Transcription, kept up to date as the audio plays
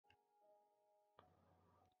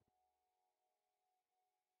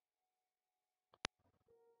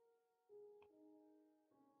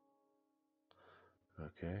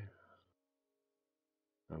Okay.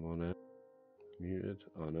 I'm on air. Muted.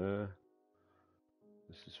 On air.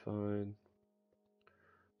 This is fine.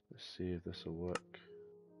 Let's see if this will work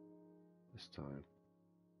this time.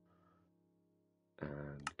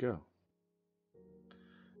 And go.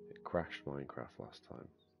 It crashed Minecraft last time.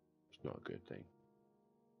 It's not a good thing.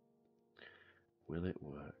 Will it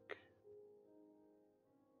work?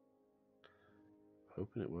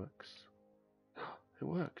 Hoping it works. It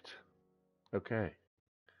worked. Okay.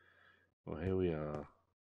 Well, here we are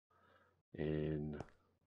in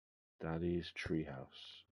Daddy's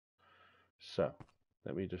treehouse. So,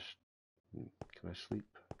 let me just... Can I sleep?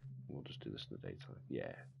 We'll just do this in the daytime.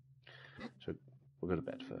 Yeah. So, we'll go to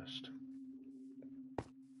bed first.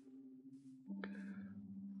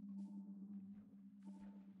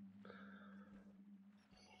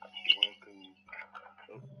 Welcome.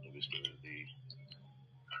 Oh, let me start with the...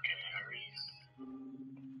 Okay, Harry.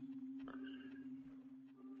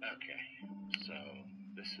 Okay, so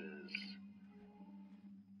this is...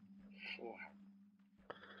 4.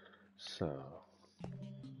 So...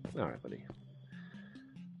 Alright, buddy.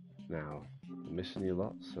 Now, I'm missing you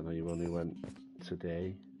lots. I know you only went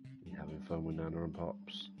today. You're having fun with Nana and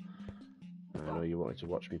Pops. I know you wanted to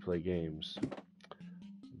watch me play games.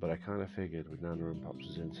 But I kind of figured with Nana and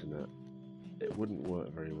Pops' internet, it wouldn't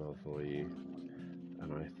work very well for you.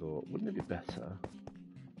 And I thought, wouldn't it be better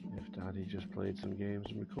if Daddy just played some games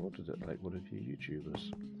and recorded it like one of you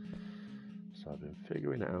YouTubers? So I've been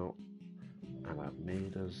figuring it out, and I've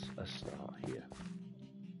made us a start here.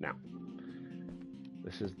 Now,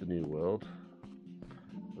 this is the new world.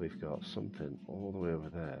 We've got something all the way over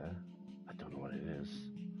there. I don't know what it is.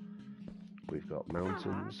 We've got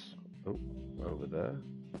mountains. Oh, over there.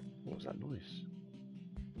 What was that noise?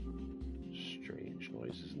 Strange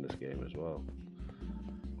noises in this game as well.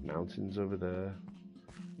 Mountains over there.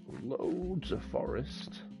 Loads of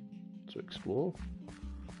forest to explore.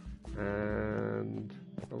 And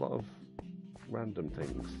a lot of random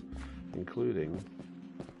things, including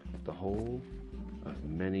the hole of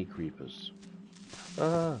many creepers.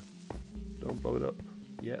 Ah! Don't blow it up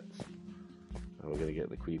yet. And we're going to get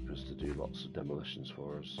the creepers to do lots of demolitions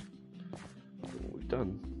for us. But what we've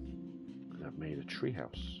done is I've made a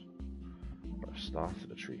treehouse. I've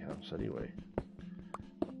started a treehouse anyway.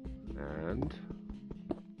 And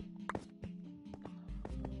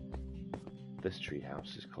this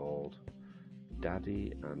treehouse is called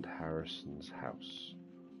Daddy and Harrison's house.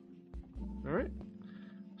 Alright,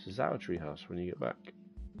 this is our treehouse when you get back.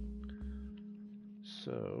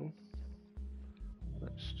 So,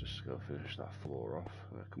 let's just go finish that floor off.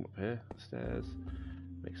 Come up here, the stairs,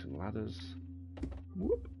 make some ladders.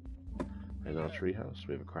 Whoop! In our treehouse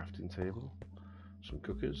we have a crafting table, some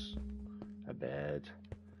cookers, a bed,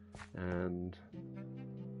 and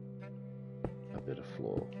a bit of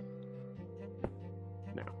floor.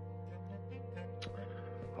 Now,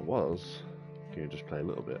 I was going to just play a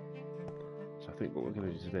little bit. So I think what we're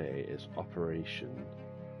going to do today is Operation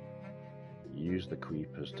use the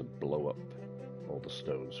creepers to blow up all the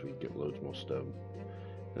stone so we can get loads more stone.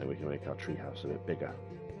 And then we can make our treehouse a bit bigger.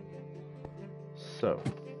 So,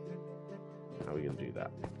 how are we going to do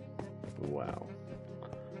that? Well,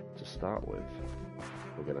 to start with,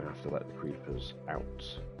 we're going to have to let the creepers out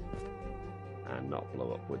and not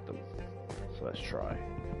blow up with them. So let's try.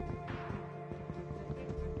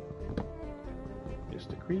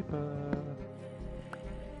 Mr. Creeper!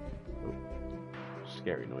 Oh,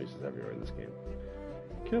 scary noises everywhere in this game.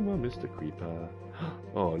 Come on, Mr. Creeper.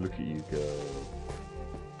 Oh, look at you go.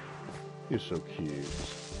 You're so cute.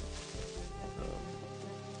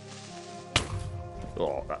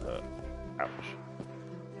 Oh, that hurt. Ouch.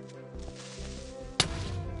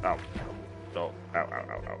 Ow. Oh, ow, ow,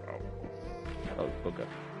 ow, ow, ow. Oh, bugger.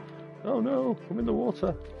 Oh no, I'm in the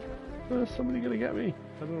water. Is somebody gonna get me?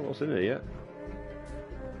 I don't know what's in here yet.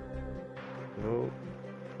 Oh.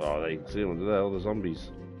 Oh, they can see them under there, all the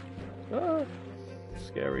zombies. Ah,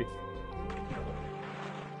 scary.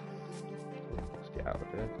 Let's get out of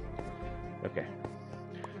here. Okay.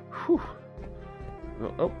 Whew.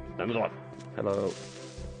 Oh, oh, another one. Hello.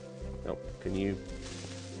 Oh, can you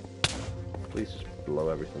please just blow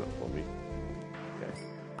everything up for me? Okay.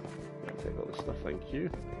 I'll take all this stuff, thank you.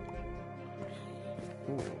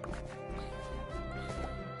 Ooh.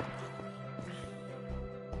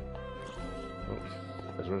 Oh,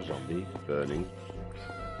 there's a zombie burning.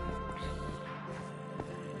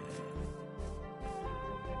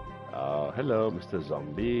 Oh, hello, Mr.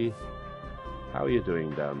 Zombie. How are you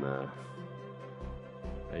doing down there?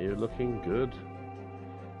 Are you looking good?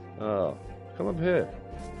 Oh, come up here.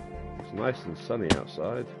 It's nice and sunny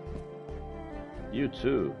outside. You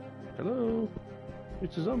too. Hello.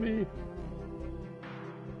 Mr. Zombie!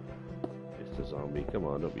 Mr. Zombie, come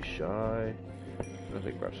on, don't be shy. I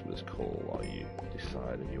think grab some of this coal while you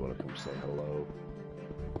decide if you want to come say hello.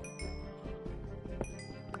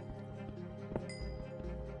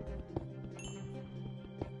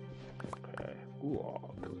 Okay. Ooh,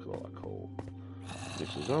 look at all that coal.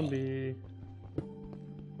 Mr. Zombie!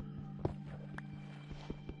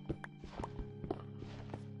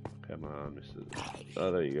 Come on, Mr.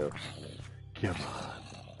 Oh, there you go. Come on.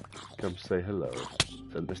 Come say hello.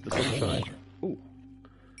 Said Mr. Sunshine. Ooh.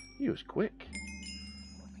 He was quick.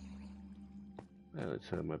 I'm going to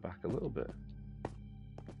turn my back a little bit.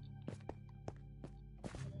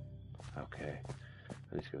 Okay.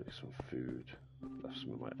 I need to go get some food. Left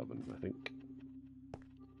some in my oven, I think.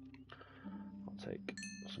 I'll take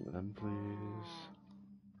some of them, please.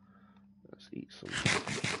 Let's eat some.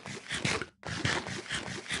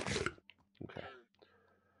 Okay.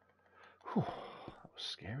 Whew, that was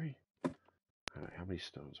scary. Alright, how many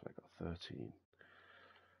stones have I got? 13.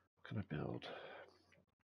 What can I build?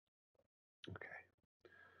 Okay.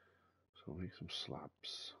 So I'll make some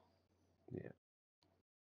slabs. Yeah.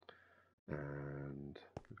 And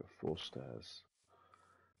we've got 4 stairs.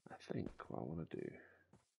 I think what I want to do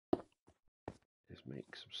is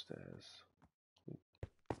make some stairs.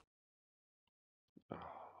 Oh,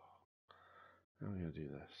 how am I going to do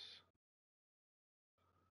this?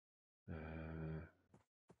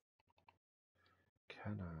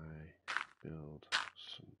 Can I build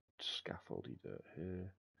some scaffoldy dirt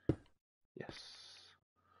here? Yes.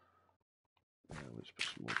 Now let's put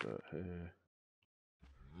some more dirt here.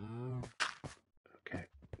 Okay,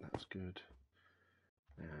 that's good.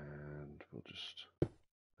 And we'll just,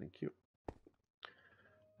 thank you.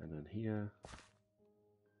 And then here,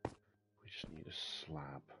 we just need a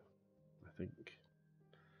slab, I think.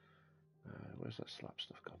 Where's that slab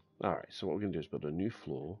stuff gone? Alright, so what we're going to do is build a new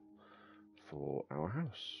floor for our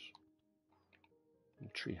house.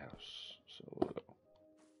 Tree house. So there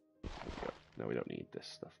we go. Now we don't need this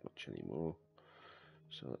stuff much anymore.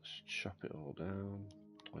 So let's chop it all down.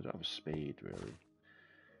 I don't have a spade really.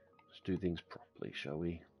 Let's do things properly, shall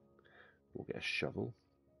we? We'll get a shovel.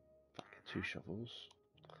 I'll get 2 shovels.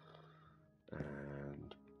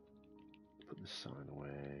 And put this sign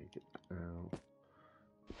away. Get that out.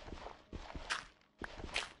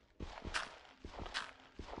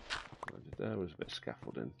 What I did there was a bit of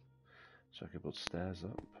scaffolding, so I could put stairs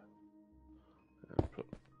up. And put,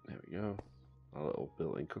 there we go, our little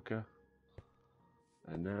built-in cooker.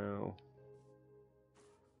 And now,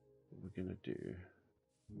 what we're gonna do?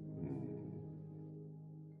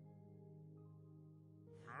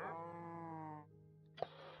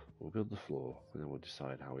 We'll build the floor, and then we'll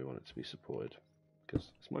decide how we want it to be supported,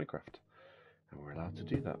 because it's Minecraft, and we're allowed to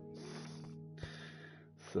do that.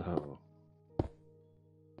 So,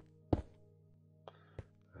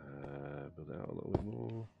 build it out a little bit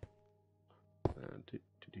more. And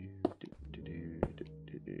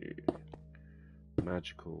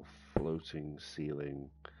magical floating ceiling.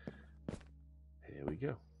 Here we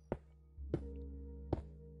go.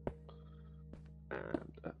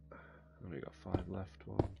 And we got 5 left.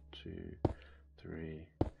 1, 2, 3,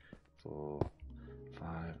 4,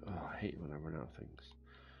 5. Oh, I hate when I run out of things.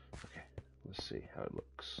 Okay, let's see how it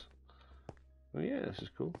looks. Oh yeah, this is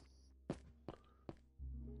cool.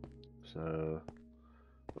 So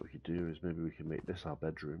what we could do is maybe we can make this our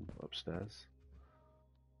bedroom upstairs,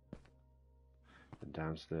 and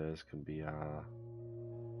downstairs can be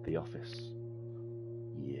the office.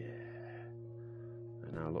 Yeah.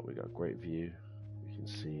 And now look, we got a great view. We can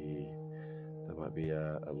see there might be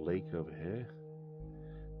a lake over here.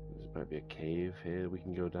 There might be a cave here we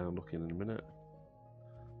can go down looking in a minute.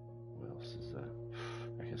 What else is there?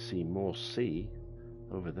 I can see more sea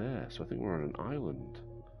over there, so I think we're on an island.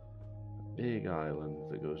 A big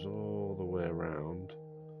island that goes all the way around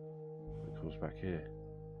and comes back here.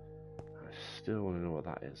 I still want to know what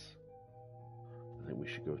that is. I think we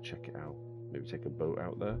should go check it out. Maybe take a boat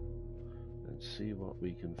out there and see what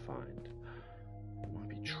we can find. It might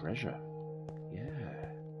be treasure.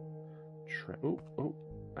 Yeah. Oh,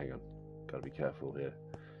 hang on. Gotta be careful here.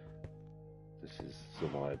 This is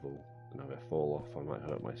survival, and if I fall off I might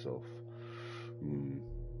hurt myself.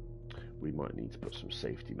 We might need to put some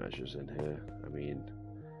safety measures in here. I mean,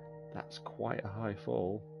 that's quite a high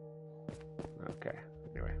fall. Okay,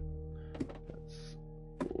 anyway.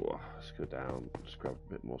 Let's go down, just grab a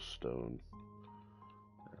bit more stone.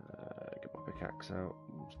 Get my pickaxe out.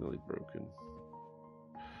 It's nearly broken.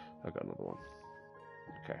 I got another one.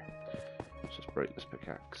 Okay, let's just break this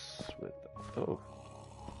pickaxe with... Oh!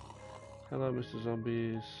 Hello, Mr.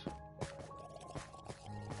 Zombies.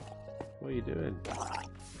 What are you doing?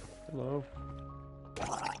 Hello?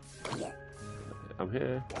 I'm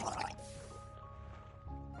here.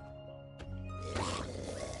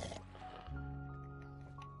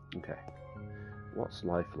 Okay. What's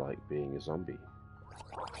life like being a zombie?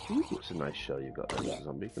 Ooh, it's a nice shell you've got there, Mr.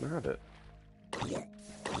 Zombie. Can I have it?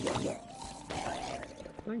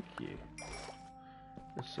 Thank you.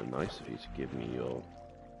 It's so nice of you to give me your...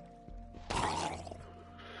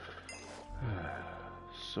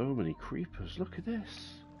 So many creepers, look at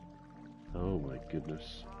this. Oh my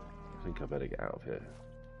goodness. I think I better get out of here.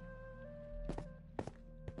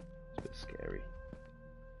 It's a bit scary.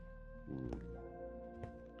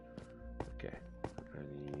 Okay,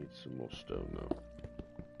 I need some more stone now.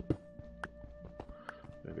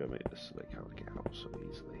 Maybe I'll make this so they can't get out so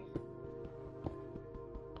easily.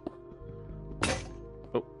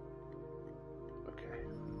 Oh! Okay.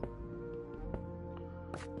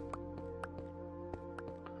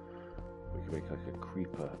 We can make like a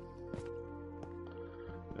creeper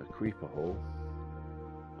hole.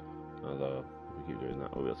 Although, if we keep doing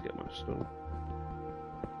that, we'll be able to get more stone.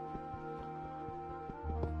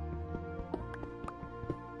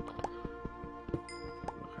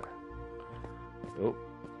 Oh,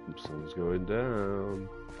 the sun's going down.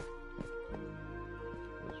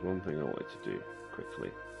 There's one thing I wanted to do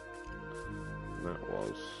quickly, and that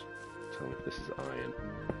was tell me if this is iron.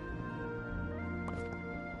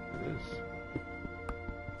 It is.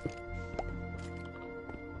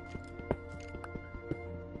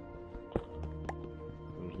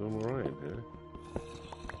 There's no more iron here.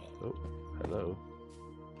 Oh, hello.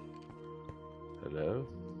 Hello.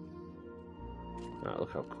 Ah,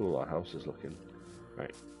 look how cool our house is looking.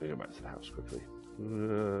 Right, we go back to the house quickly. I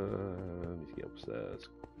need to get upstairs.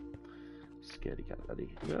 Scaredy cat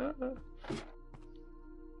daddy.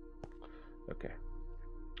 Okay.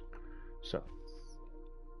 So,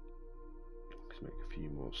 let's make a few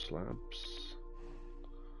more slabs.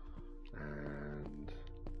 And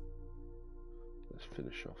let's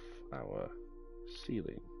finish off our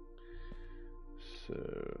ceiling. So,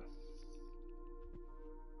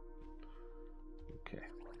 okay.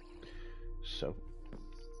 So,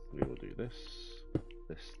 we will do this.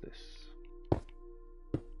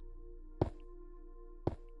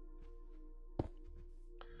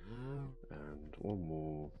 And one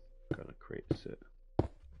more kind of creates it.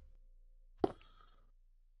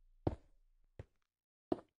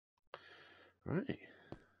 Right.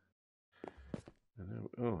 And then,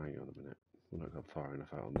 oh, hang on a minute. We're not gone far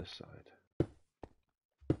enough out on this side.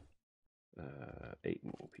 8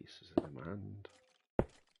 more pieces of demand.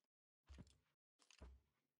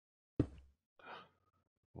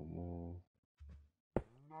 One more.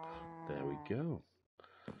 There we go.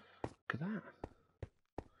 Look at that.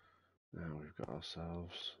 Now we've got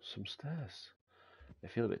ourselves some stairs. They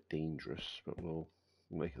feel a bit dangerous, but we'll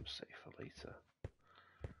make them safe for later.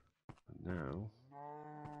 And now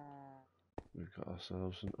we've got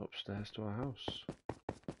ourselves an upstairs to our house.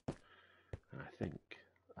 And I think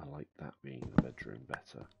I like that being the bedroom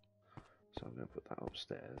better. So I'm going to put that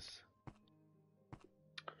upstairs.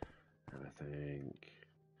 And I think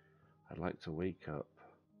I'd like to wake up.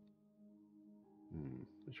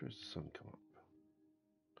 Which way does the sun come up?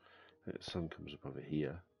 I think the sun comes up over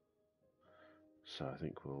here. So I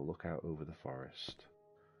think we'll look out over the forest.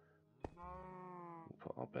 We'll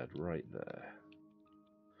put our bed right there.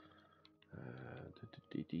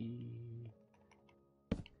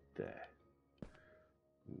 There.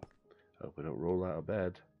 Hope we don't roll out of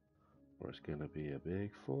bed, or it's going to be a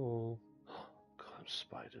big fall. God, them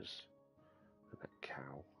spiders. And that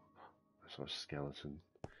cow. I saw a skeleton.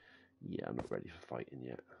 Yeah, I'm not ready for fighting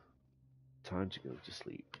yet. Time to go to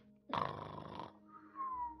sleep. Oh,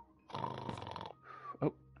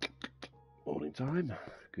 morning time.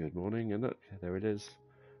 Good morning, and look, there it is.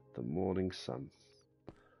 The morning sun.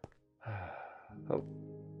 Oh,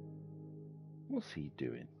 what's he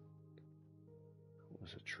doing? That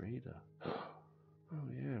was a trader. Oh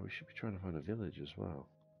yeah, we should be trying to find a village as well.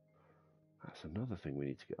 That's another thing we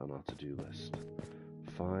need to get on our to-do list.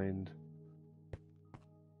 Find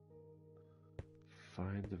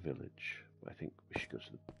the village. I think we should go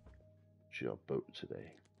to our boat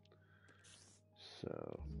today.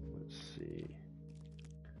 So, let's see.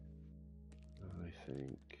 I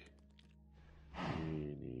think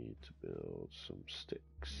we need to build some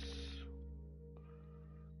sticks.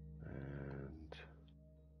 And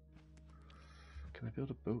can I build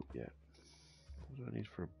a boat yet? What do I need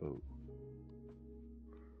for a boat?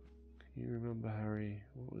 Can you remember, Harry?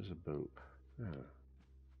 What was a boat?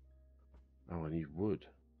 Oh, I need wood,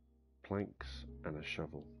 planks, and a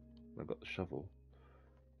shovel. I've got the shovel,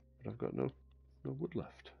 but I've got no wood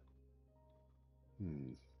left.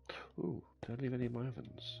 Ooh, did I leave any of my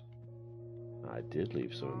ovens? I did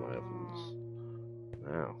leave some of my ovens.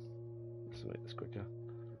 Now, let's make this quicker.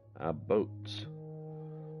 Our boat.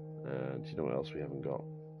 And you know what else we haven't got?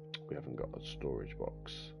 We haven't got a storage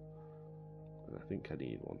box. And I think I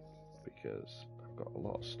need one because I've got a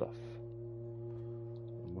lot of stuff.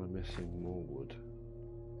 Am I missing more wood?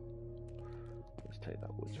 Let's take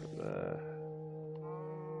that wood from there.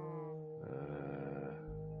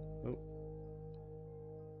 Oh.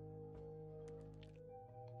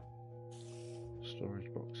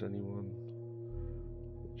 Storage box, anyone?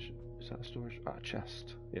 Is that a storage? Ah,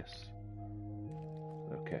 chest. Yes.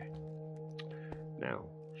 Okay. Now,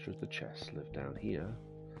 should the chest live down here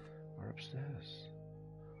or upstairs?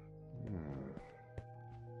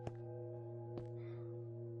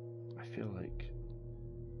 I feel like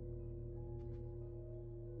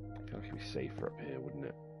it'd be safer up here, wouldn't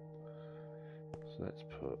it? So let's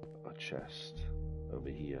put our chest over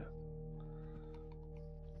here.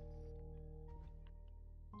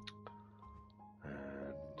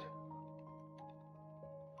 And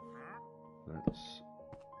let's...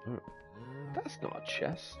 Oh, that's not a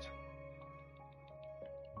chest.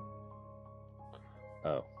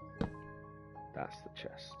 Oh, that's the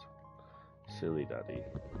chest. Silly daddy.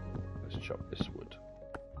 Let's chop this wood.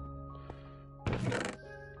 Okay.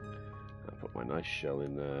 I'll put my nice shell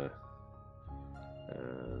in there.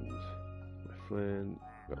 And my flint.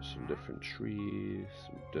 Got some different trees,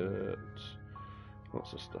 some dirt.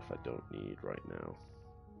 Lots of stuff I don't need right now.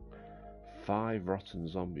 5 rotten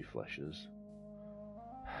zombie fleshes.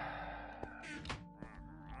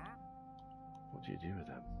 What do you do with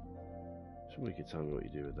them? Somebody can tell me what you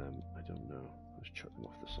do with them. I don't know. Let's chuck them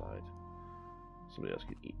off the side. Somebody else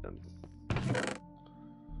can eat them.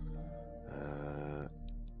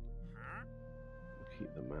 We'll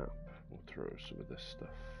keep the map. We'll throw some of this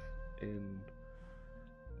stuff in.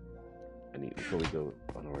 And before we go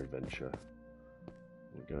on our adventure,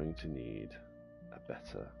 we're going to need a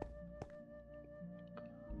better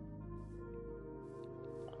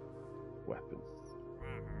weapon.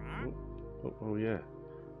 Oh yeah.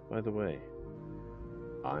 By the way,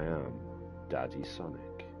 I am Daddy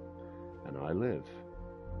Sonic, and I live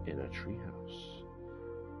in a treehouse.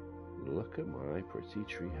 Look at my pretty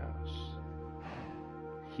treehouse.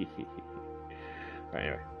 Right,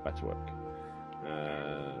 anyway, back to work.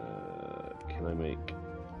 Can I make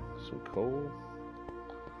some coal?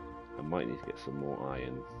 I might need to get some more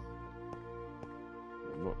iron.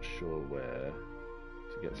 I'm not sure where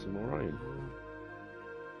to get some more iron.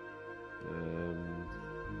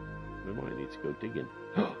 We might need to go digging.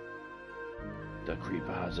 The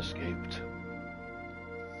creeper has escaped.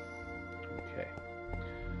 Okay.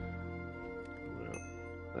 Well,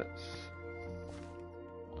 let's...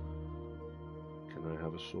 Can I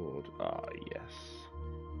have a sword? Ah, yes.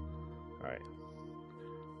 Alright.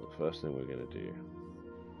 Well, the first thing we're going to do,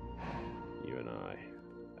 you and I,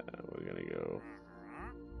 we're going to go...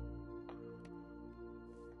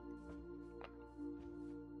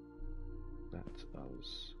 Let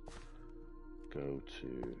us go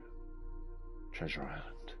to Treasure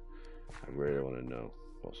Island. I really want to know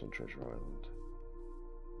what's on Treasure Island.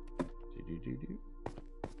 Do.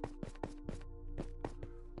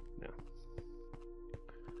 Now.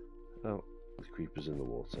 Oh, the creeper's in the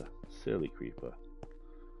water. Silly creeper.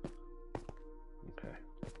 Okay.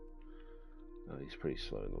 Oh, he's pretty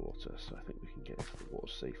slow in the water, so I think we can get into the water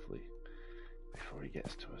safely before he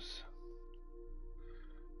gets to us.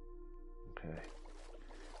 Okay.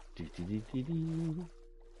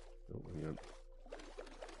 Oh, hang on.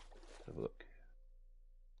 Let's have a look.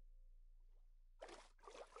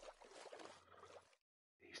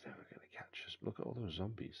 He's never going to catch us. Look at all those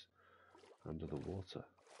zombies under the water.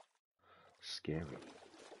 Scary.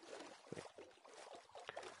 Wait.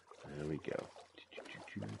 There we go.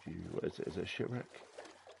 What is it? Is it a shipwreck?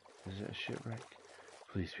 Is it a shipwreck?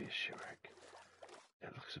 Please be a shipwreck.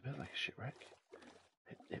 It looks a bit like a shipwreck.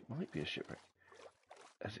 It might be a shipwreck.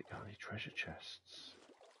 Has it got any treasure chests?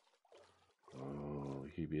 Oh,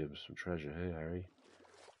 we could be having some treasure. Hey, Harry.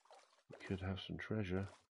 We could have some treasure.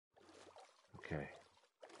 Okay.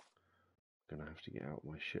 Gonna have to get out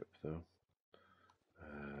my ship, though.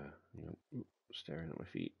 Ooh, staring at my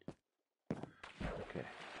feet. Okay.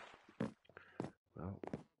 Well,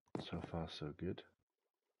 so far so good.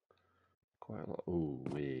 Quite a lot. Oh,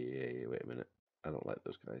 wait a minute. I don't like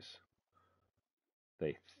those guys.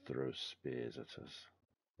 They throw spears at us.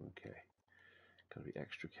 Okay. Gotta be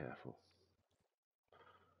extra careful.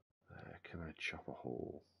 Can I chop a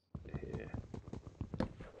hole here?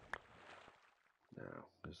 Now,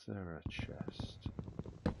 is there a chest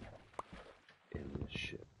in this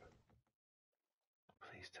ship?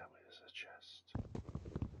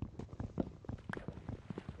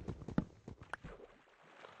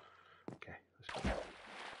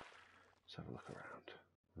 look around.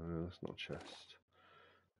 Oh, that's not a chest.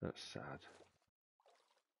 That's sad.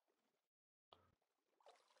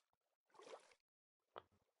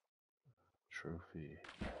 Trophy.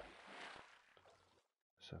 Let's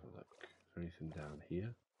have a look. Is there anything down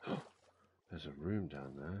here? There's a room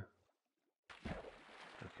down there.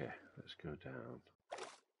 Okay, let's go down.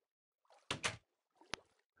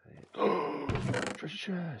 Hey. Treasure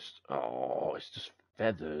chest! Oh, it's just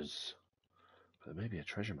feathers. But there may be a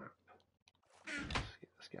treasure map.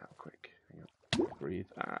 Let's get out quick. Hang on. Breathe.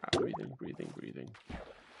 Breathing.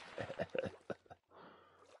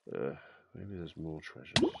 Maybe there's more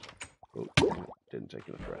treasures. Oh, didn't take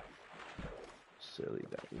enough breath. Silly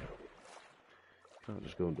daddy. Can't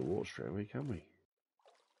just go underwater straight away, can we?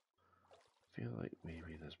 Feel like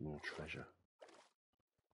maybe there's more treasure.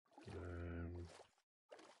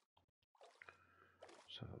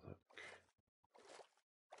 Let's have a look.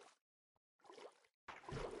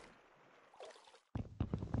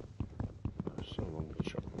 So long to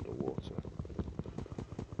chop underwater.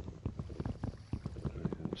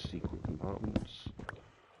 Anything secret compartments?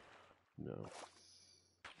 No.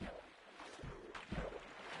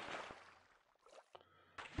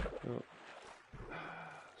 Oh.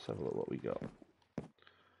 Let's have a look what we got.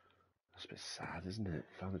 That's a bit sad, isn't it?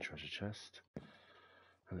 Found the treasure chest.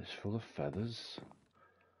 And it's full of feathers.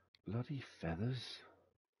 Bloody feathers.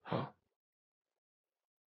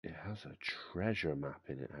 It has a treasure map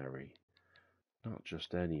in it, Harry. Not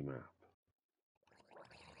just any map.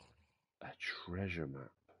 A treasure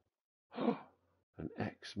map. An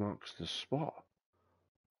X marks the spot.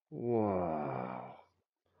 Wow.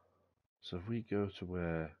 So if we go to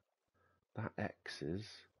where that X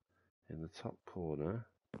is, in the top corner,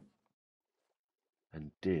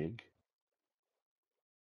 and dig.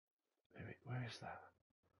 Wait, where is that?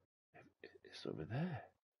 It's over there.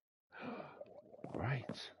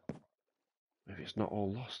 Right. Maybe it's not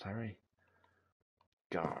all lost, Harry.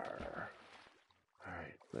 Gar.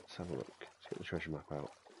 Alright, let's have a look. Let's get the treasure map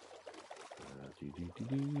out.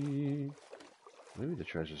 Maybe the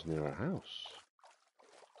treasure's near our house.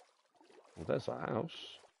 Well, there's our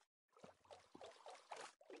house.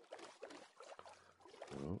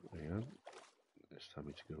 Oh, hang on. It's time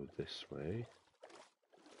me to go this way.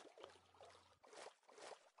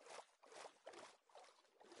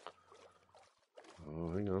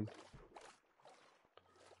 Oh, hang on.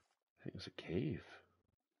 I think it's a cave.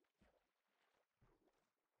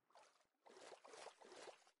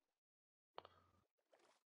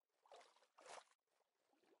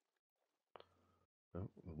 Oh,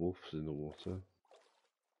 the wolf's in the water.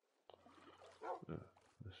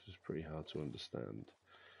 This is pretty hard to understand.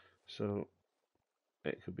 So,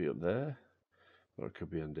 it could be up there, or it could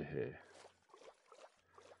be under here.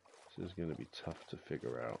 This is going to be tough to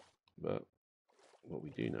figure out, but what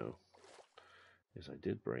we do know is I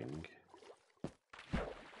did bring...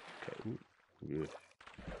 Okay, ooh.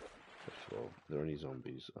 First of all, are there any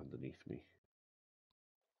zombies underneath me?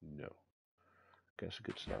 No. Okay, that's a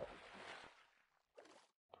good start.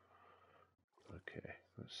 Okay,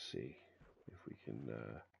 let's see if we can...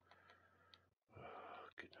 Oh,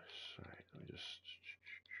 goodness. Alright, let me just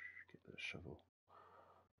get the shovel.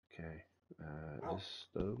 Okay, this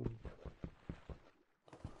stone...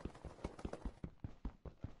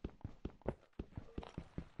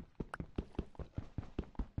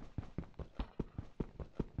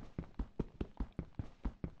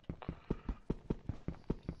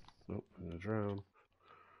 Nope, I'm gonna drown.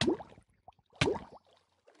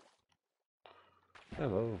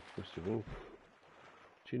 Hello, Mr. Wolf.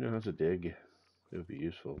 Do you know how to dig? It would be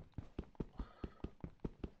useful.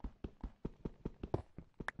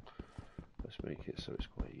 Let's make it so it's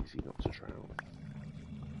quite easy not to drown.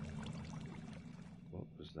 What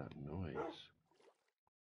was that noise?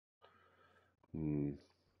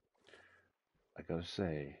 I gotta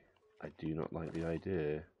say, I do not like the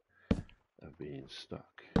idea of being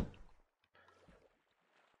stuck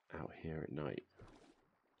out here at night.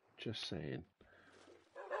 Just saying.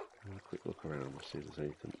 Have a quick look around, see if there's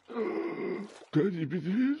anything.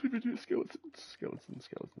 Skeletons.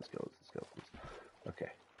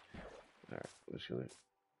 Okay. Alright, we're just gonna...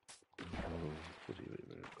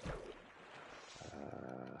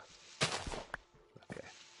 okay.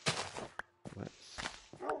 Let's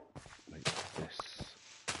make this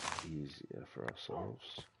easier for ourselves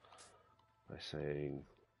by saying,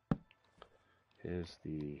 here's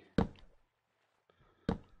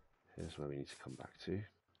where we need to come back to.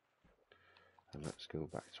 And let's go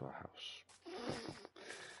back to our house.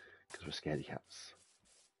 Because we're scaredy cats.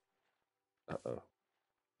 Uh-oh.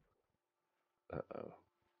 Uh-oh.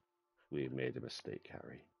 We've made a mistake,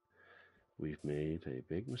 Harry. We've made a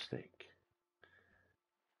big mistake.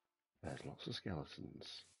 There's lots of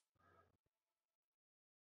skeletons.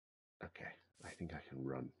 Okay, I think I can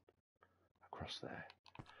run across there.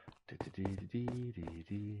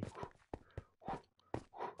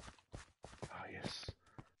 Ah, yes.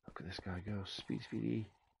 Look at this guy go. Speedy, speedy.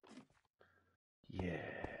 Yeah.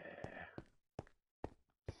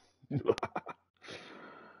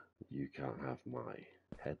 You can't have my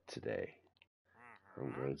head today.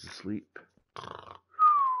 I'm going to sleep.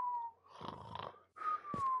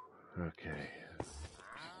 Okay.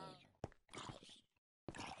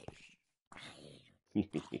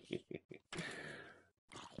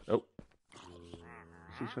 Oh.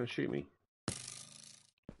 Is he trying to shoot me?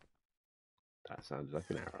 That sounded like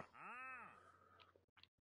an arrow.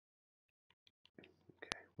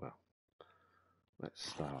 Okay, well. Let's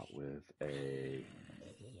start with a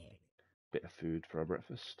bit of food for our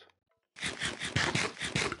breakfast.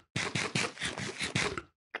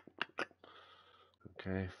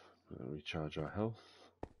 Okay, recharge our health.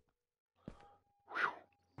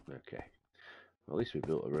 Whew. Okay, well, at least we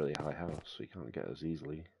built a really high house, so he can't get us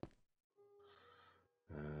easily.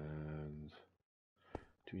 And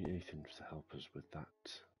do we need anything to help us with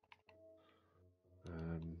that?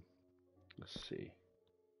 Let's see.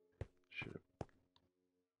 Should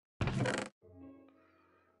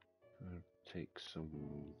take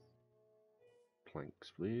some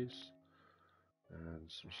planks, please, and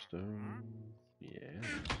some stone. Yes.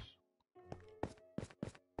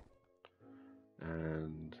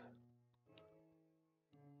 And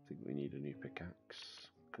I think we need a new pickaxe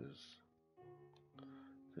because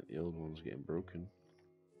the old one's getting broken.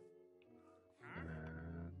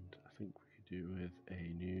 And I think we could do with a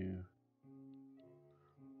new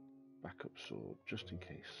backup sword just in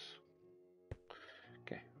case.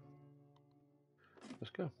 Okay,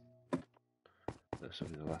 let's go. This will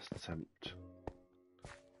be the last attempt.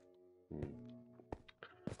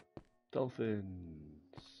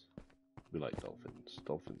 Dolphins. We like dolphins.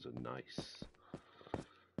 Dolphins are nice.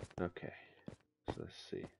 Okay, so let's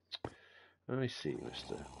see. I see,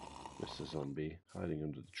 Mr. Zombie hiding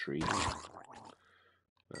under the tree.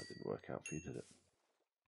 That didn't work out for you, did it?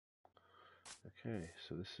 Okay,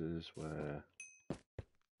 so this is where.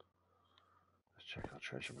 Let's check our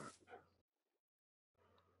treasure map.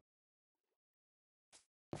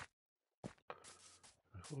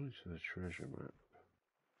 According to the treasure map,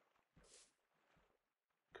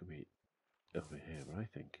 could be over here, but I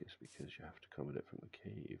think it's because you have to come at it from the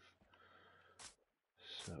cave.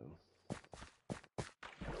 So,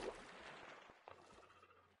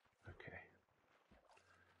 okay.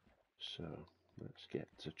 So, let's get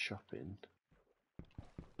to chopping.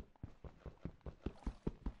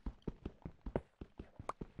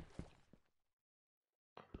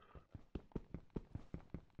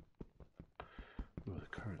 Oh, the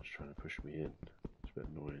current's trying to push me in. It's a bit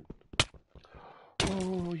annoying.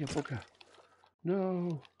 Oh, you bugger.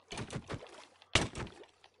 No.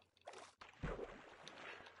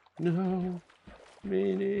 No.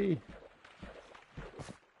 Meanie.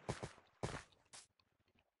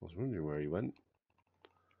 I was wondering where he went.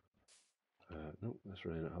 Nope, that's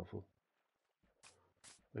really not helpful.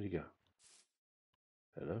 Where'd he go?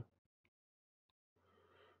 Hello?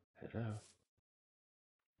 Hello?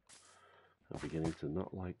 I'm beginning to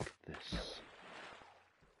not like this.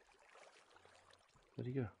 Where'd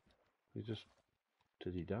he go?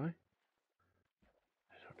 Did he die?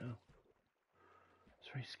 I don't know. It's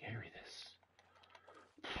very scary, this.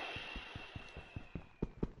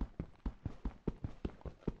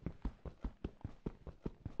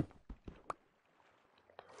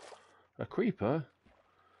 A creeper?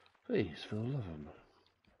 Please, for the love of him.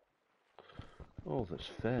 All that's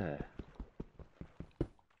fair.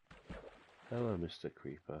 Hello, Mr.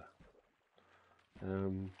 Creeper.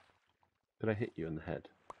 Could I hit you in the head?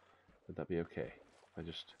 Would that be okay? I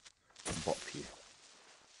just bop you.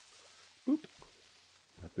 Boop!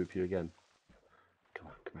 I boop you again. Come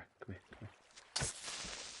on, come here.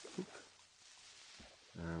 Boop.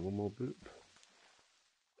 And one more boop.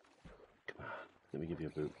 Come on, let me give you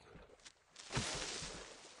a boop.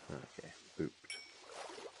 Okay, booped.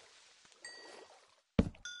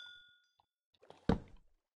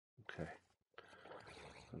 Okay.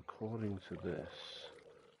 According to this,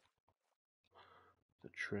 the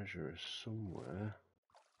treasure is somewhere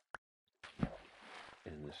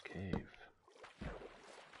in this cave.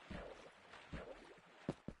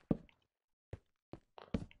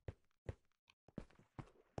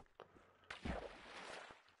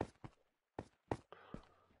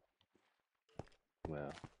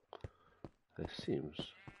 Well, this seems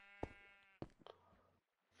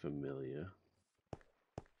familiar.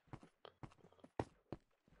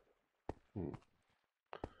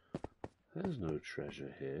 There's no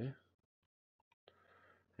treasure here.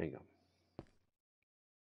 Hang on.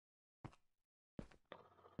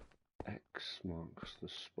 X marks the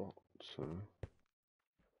spot, huh?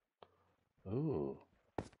 Oh,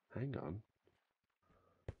 hang on.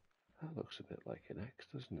 That looks a bit like an X,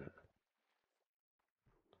 doesn't it?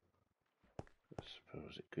 I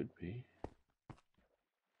suppose it could be.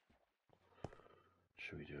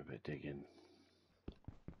 Should we do a bit of digging?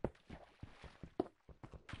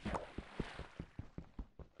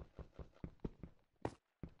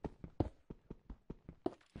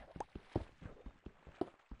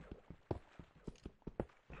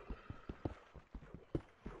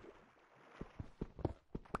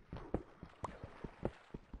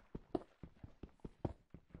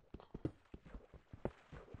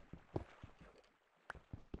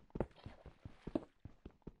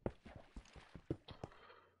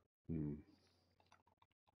 Hmm.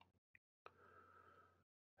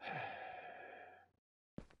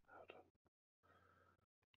 Hold on.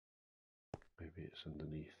 Maybe it's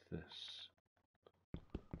underneath this.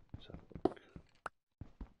 Let's have a look.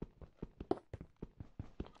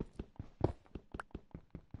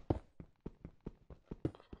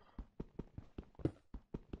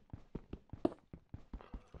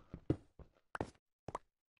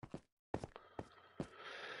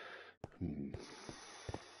 Hmm.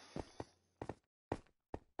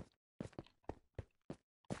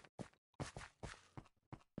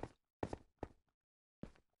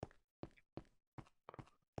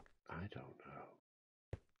 I don't know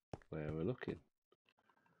where we're looking.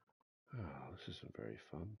 Oh, this isn't very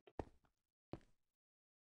fun.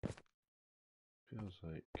 Feels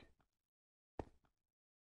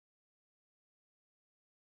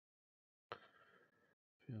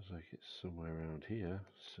like it's somewhere around here,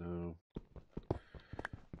 so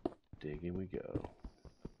digging we go.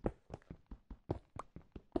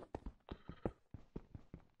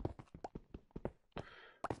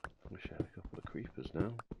 Wish I had a couple of creepers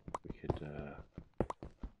now. We could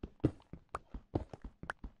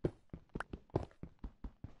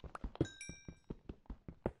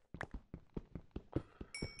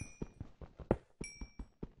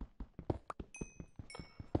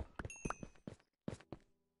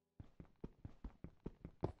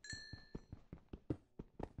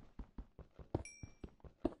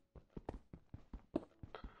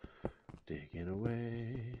digging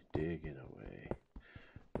away,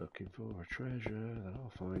 looking for a treasure that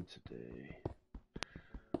I'll find today.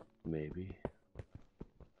 Maybe.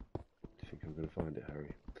 Do you think I'm going to find it,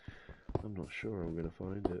 Harry? I'm not sure I'm going to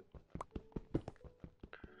find it. But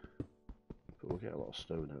we'll get a lot of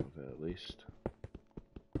stone out of it at least.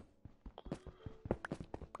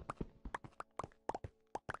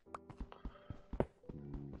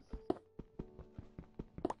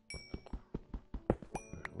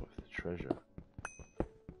 What if the treasure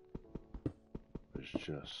is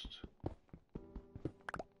just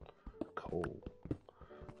coal?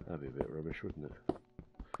 That'd be a bit rubbish, wouldn't it?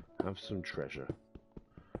 Have some treasure.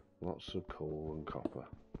 Lots of coal and copper.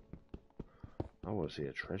 I want to see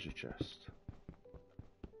a treasure chest.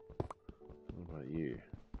 What about you?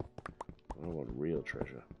 I want real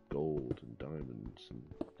treasure. Gold and diamonds and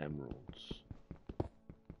emeralds.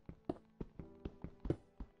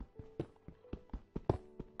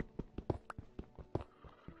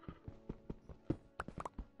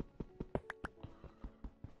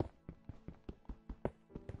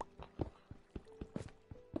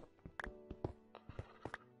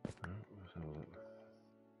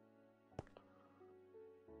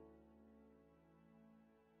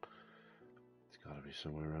 It's gotta be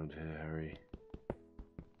somewhere around here, Harry.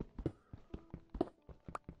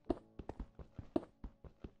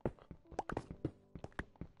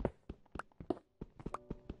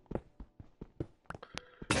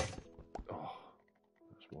 Oh,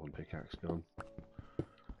 that's one pickaxe gone.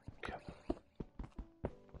 Come on.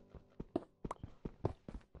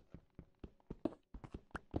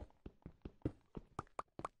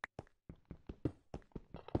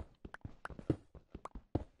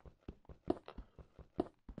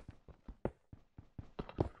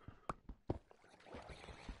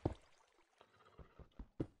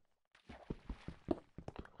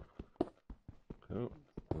 Oh,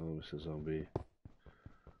 Mr. Zombie.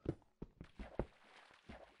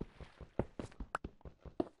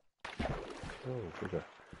 Oh, bugger.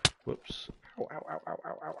 Whoops. Ow, ow, ow, ow,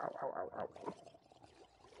 ow, ow, ow, ow, ow, ow.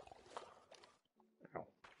 Ow.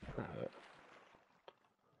 That hurt.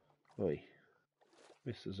 Oi.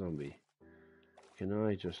 Mr. Zombie. Can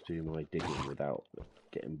I just do my digging without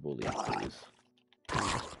getting bullied, please?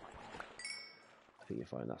 I think you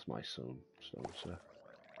find that's my stone, sir.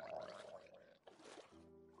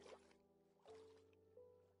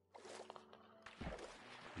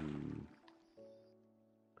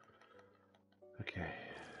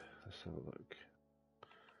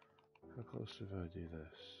 close if I do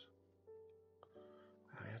this?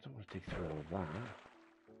 I don't want to dig through all of that.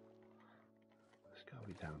 It's got to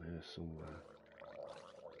be down here somewhere.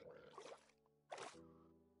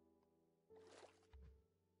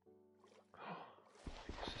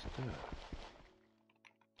 This is dirt.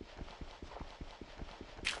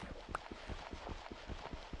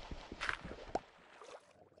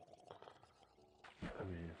 I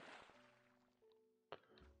mean,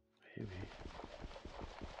 maybe.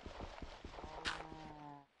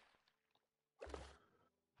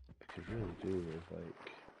 I could really do with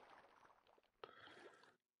like.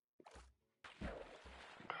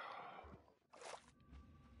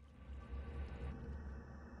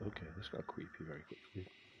 Okay, this got creepy very quickly.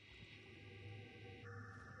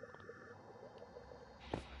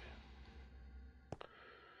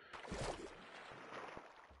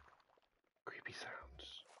 Creepy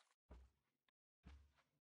sounds.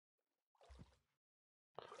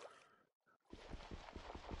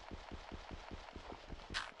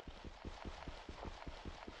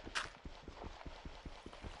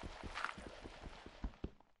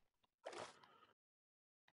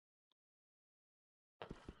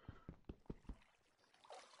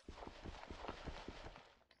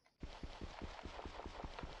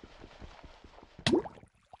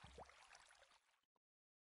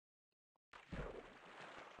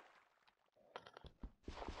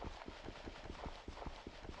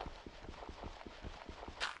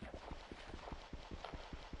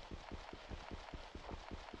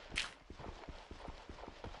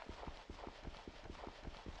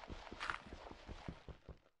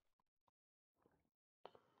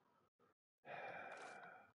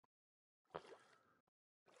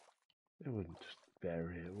 They wouldn't just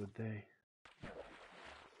bury it, would they?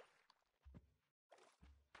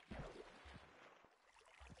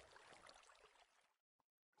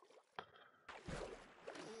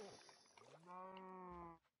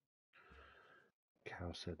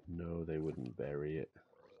 Cow said no, they wouldn't bury it.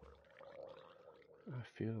 I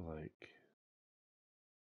feel like...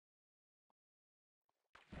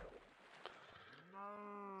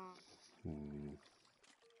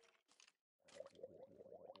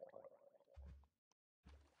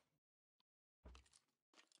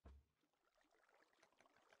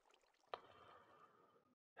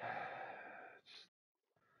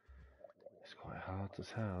 It's quite hard to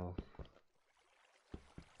tell.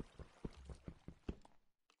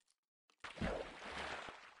 I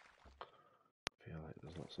feel like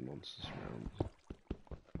there's lots of monsters around.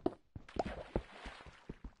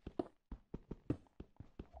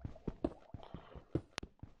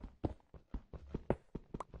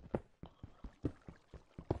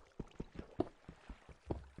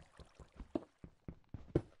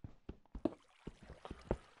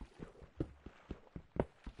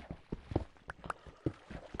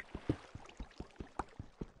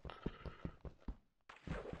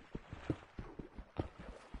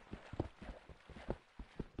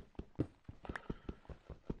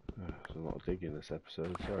 There's a lot of digging this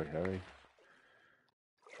episode. Sorry, Harry.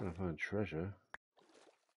 Trying to find treasure.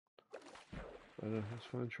 Let's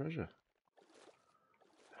find treasure.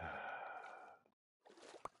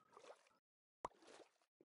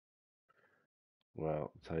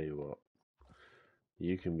 Well, I'll tell you what.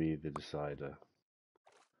 You can be the decider.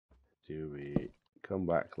 Do we come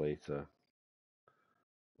back later?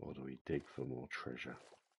 Or do we dig for more treasure?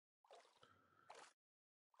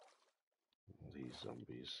 These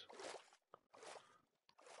zombies.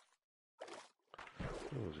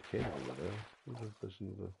 Oh, there's a cave over there. I wonder if there's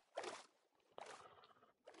another.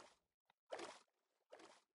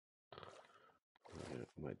 Yeah,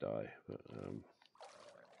 I might die, but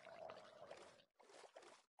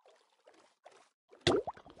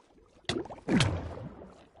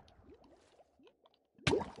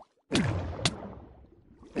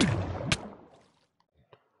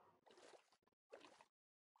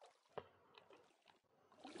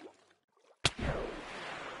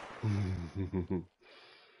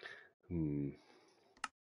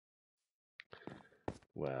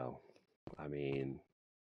Well, I mean,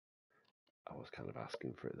 I was kind of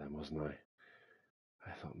asking for it then, wasn't I?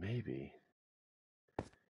 I thought maybe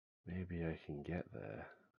I can get there.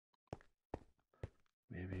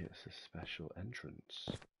 Maybe it's a special entrance.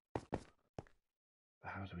 But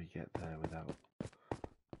how do we get there without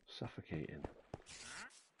suffocating?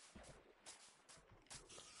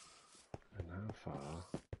 And how far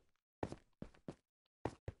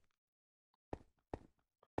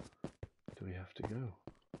do we have to go?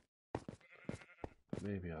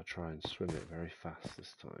 Maybe I'll try and swim it very fast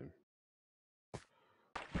this time.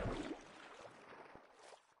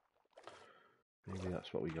 Maybe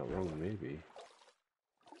that's what we got wrong, maybe.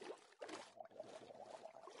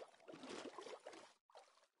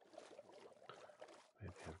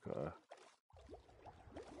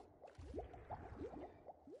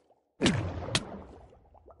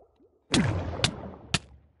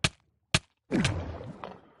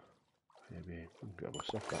 Grab my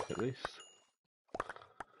stuff back at least.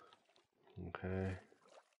 Okay.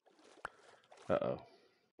 Uh-oh.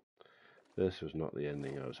 This was not the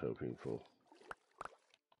ending I was hoping for.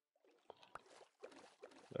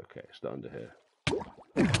 Okay, it's not under here.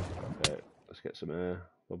 Okay, let's get some air.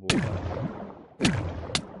 Bubble.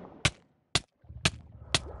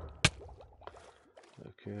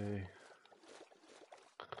 Okay.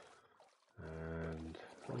 And...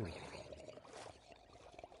 oh.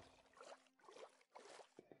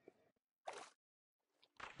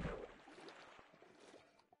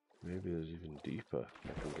 Maybe there's even deeper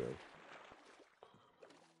I can go.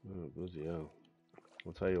 Oh, bloody hell.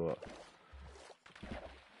 I'll tell you what.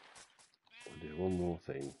 I'll do one more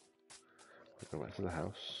thing. We'll go back to the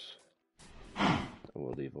house. And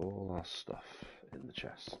we'll leave all our stuff in the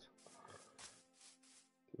chest.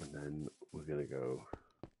 And then we're going to go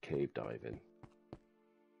cave diving.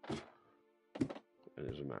 And it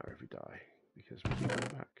doesn't matter if we die, because we can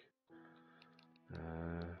go back.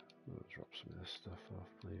 Let's drop some of this stuff off,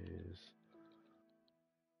 please.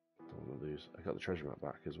 Don't want to lose. I got the treasure map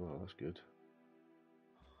back as well, that's good.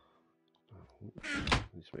 Oh,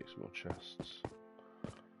 need to make some more chests.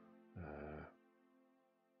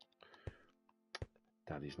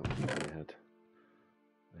 Daddy's not keeping ahead.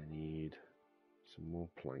 I need some more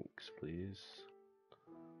planks, please.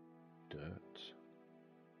 Dirt.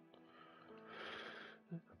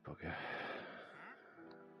 Bugger.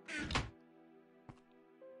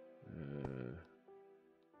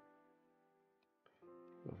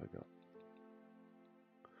 What have I got?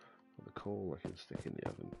 Well, the coal I can stick in the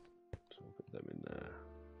oven, so I'll put them in there.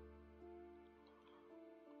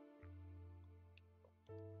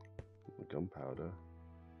 The gunpowder.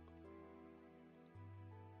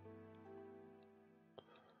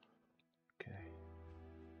 Okay.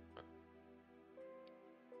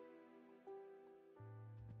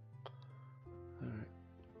 Alright.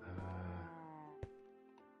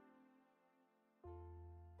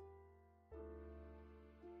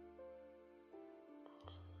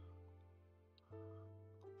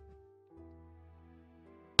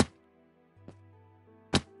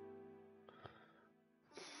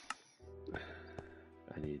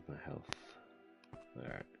 I need my health.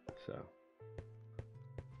 Alright, so.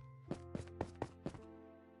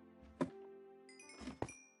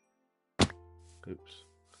 Oops.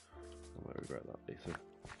 I might regret that later.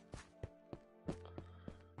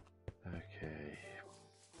 Okay.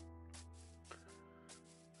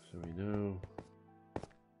 So we know...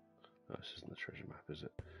 oh, this isn't the treasure map, is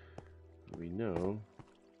it? We know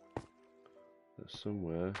that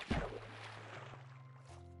somewhere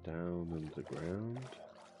down underground...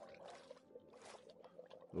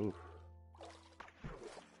 ooh.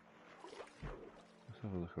 Let's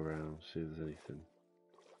have a look around, see if there's anything.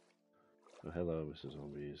 Oh, hello, Mr.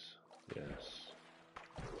 Zombies. Yes.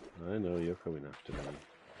 I know you're coming after me.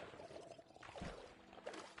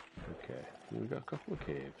 Okay, we've got a couple of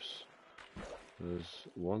caves. There's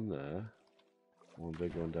one there. One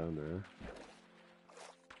big one down there.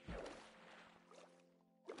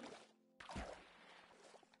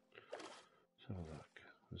 Let's have a look.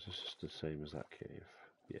 Is this just the same as that cave?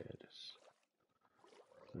 Yeah, it is.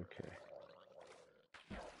 Okay.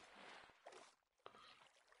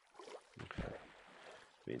 Okay.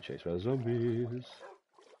 Being chased by the zombies.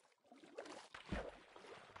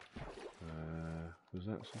 Was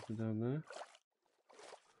that something down there?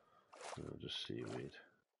 No, just seaweed.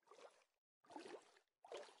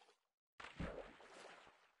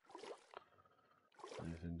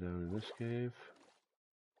 Anything down in this cave?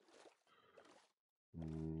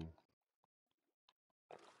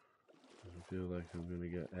 Doesn't feel like I'm going to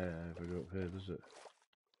get air if I go up here, does it?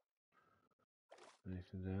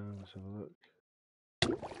 Anything down? Let's have a look.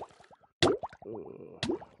 Oh.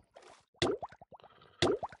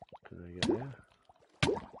 Can I get air?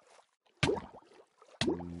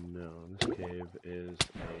 No, this cave is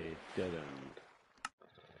a dead end.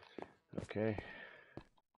 Okay.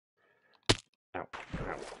 Ow,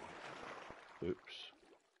 ow. Oops.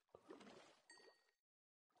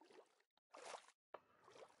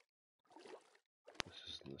 This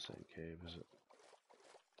isn't the same cave, is it?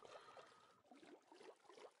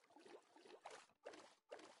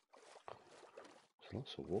 There's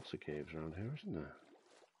lots of water caves around here, isn't there?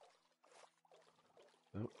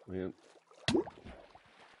 Oh, man.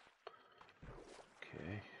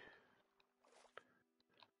 Okay.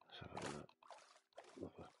 Let's have a look.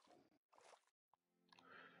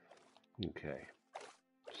 Okay.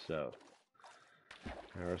 So,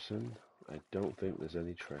 Harrison, I don't think there's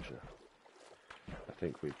any treasure. I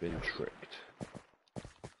think we've been tricked.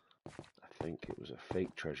 I think it was a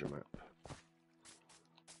fake treasure map.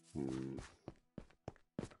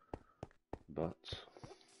 but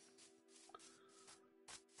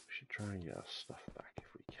we should try and get our stuff back if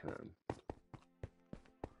we can.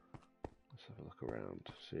 Let's have a look around,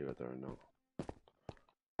 see whether or not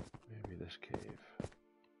maybe this cave.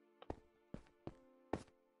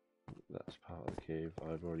 That's part of the cave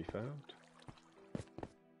I've already found.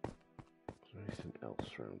 Is there anything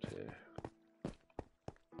else around here?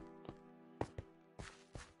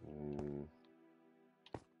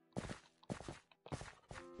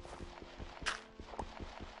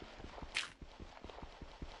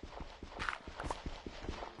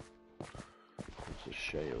 It's a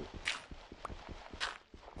shale.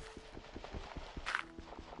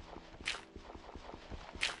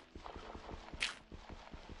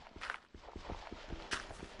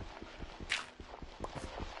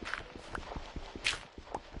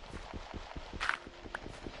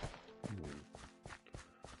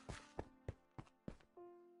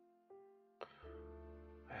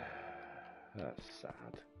 That's sad.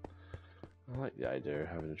 I like the idea of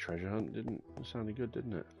having a treasure hunt, It sounded good,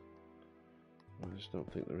 didn't it? I just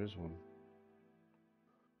don't think there is one.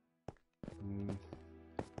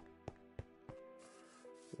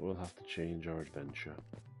 We'll have to change our adventure.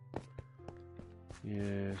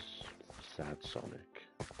 Yes, sad Sonic.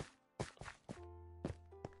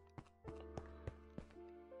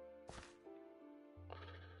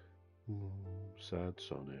 Sad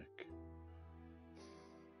Sonic.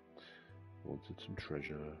 Wanted some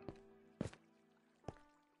treasure.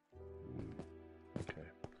 Okay.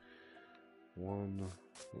 One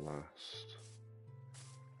last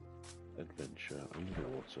adventure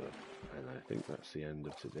underwater, and I think that's the end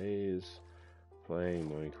of today's playing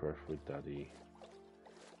Minecraft with Daddy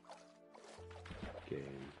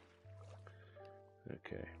game.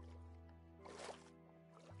 Okay.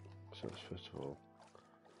 So let's first of all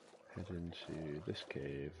head into this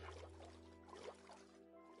cave.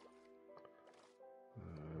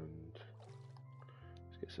 And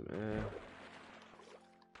let's get some air.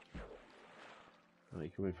 Oh, you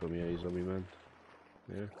coming for me, you zombie man?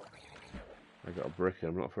 Yeah. I got a brick and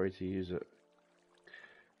I'm not afraid to use it.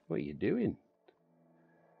 What are you doing?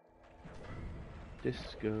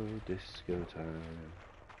 Disco, disco time.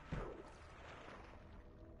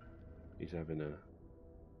 He's having a...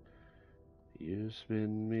 You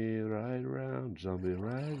spin me right round, zombie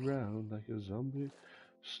right round, like a zombie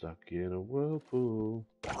stuck in a whirlpool.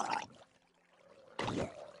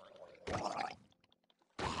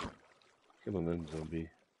 Come on then, zombie.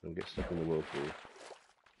 Don't get stuck in the whirlpool.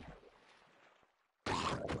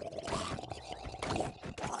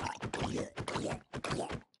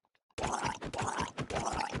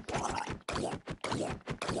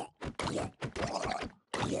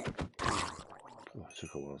 Oh, it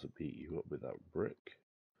took a while to beat you up with that brick.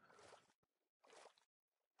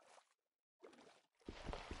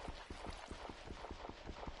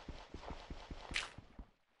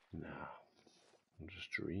 Nah, I'm just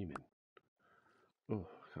dreaming. Oh,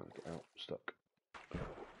 I can't get out, I'm stuck.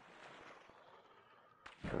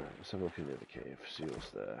 Alright, let's have a look into the cave, see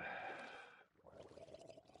what's there.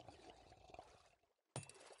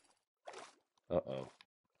 Uh-oh.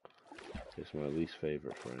 It's my least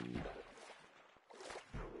favourite friend.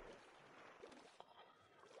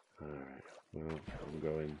 Alright, well, I'm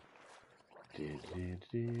going...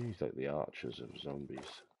 He's like the archers of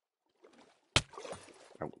zombies.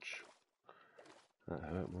 Ouch. That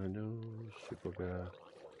hurt my nose, super bad.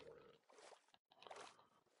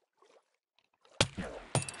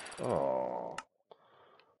 Oh.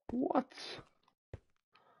 What?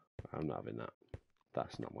 I'm not having that.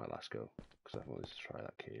 That's not my last go, because I wanted to try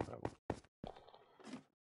that cave out.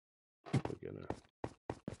 We're gonna...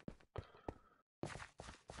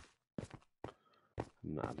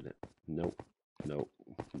 I'm not having it. Nope. Nope.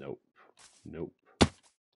 Nope. Nope.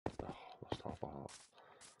 Oh, lost half a heart.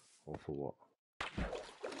 All for what?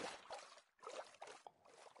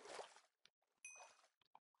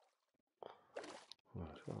 Oh,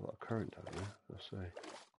 it's got a lot of current down there, I'll say.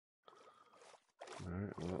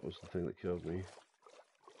 Alright, well that was the thing that killed me.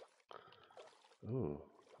 Oh,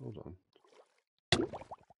 hold on.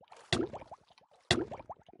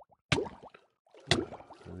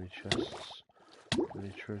 Any chests?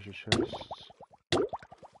 Any treasure chests?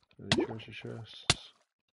 Any treasure chests?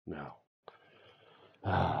 No.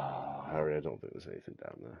 Harry, I don't think there's anything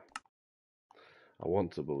down there. I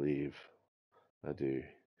want to believe. I do.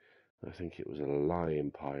 I think it was a lying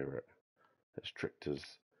pirate that's tricked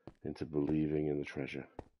us into believing in the treasure.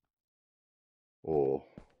 Or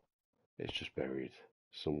it's just buried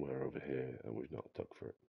somewhere over here and we've not dug for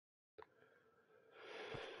it.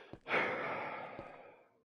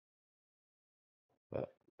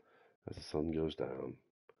 But as the sun goes down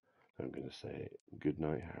I'm going to say good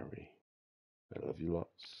night, Harry. I love you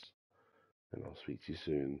lots, and I'll speak to you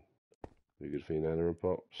soon. Be good for you, Nana and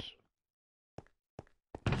Pops.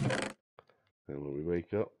 And when we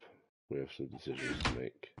wake up, we have some decisions to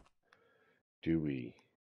make. Do we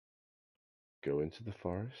go into the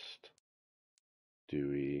forest? Do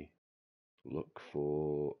we look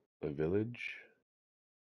for a village?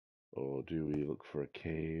 Or do we look for a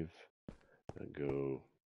cave and go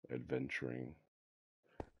adventuring?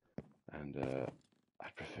 And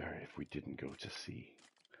I'd prefer it if we didn't go to sea,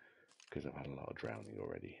 because I've had a lot of drowning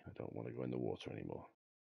already. I don't want to go in the water anymore.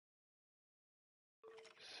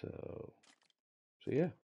 So yeah.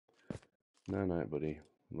 Night night, buddy.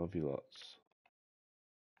 Love you lots.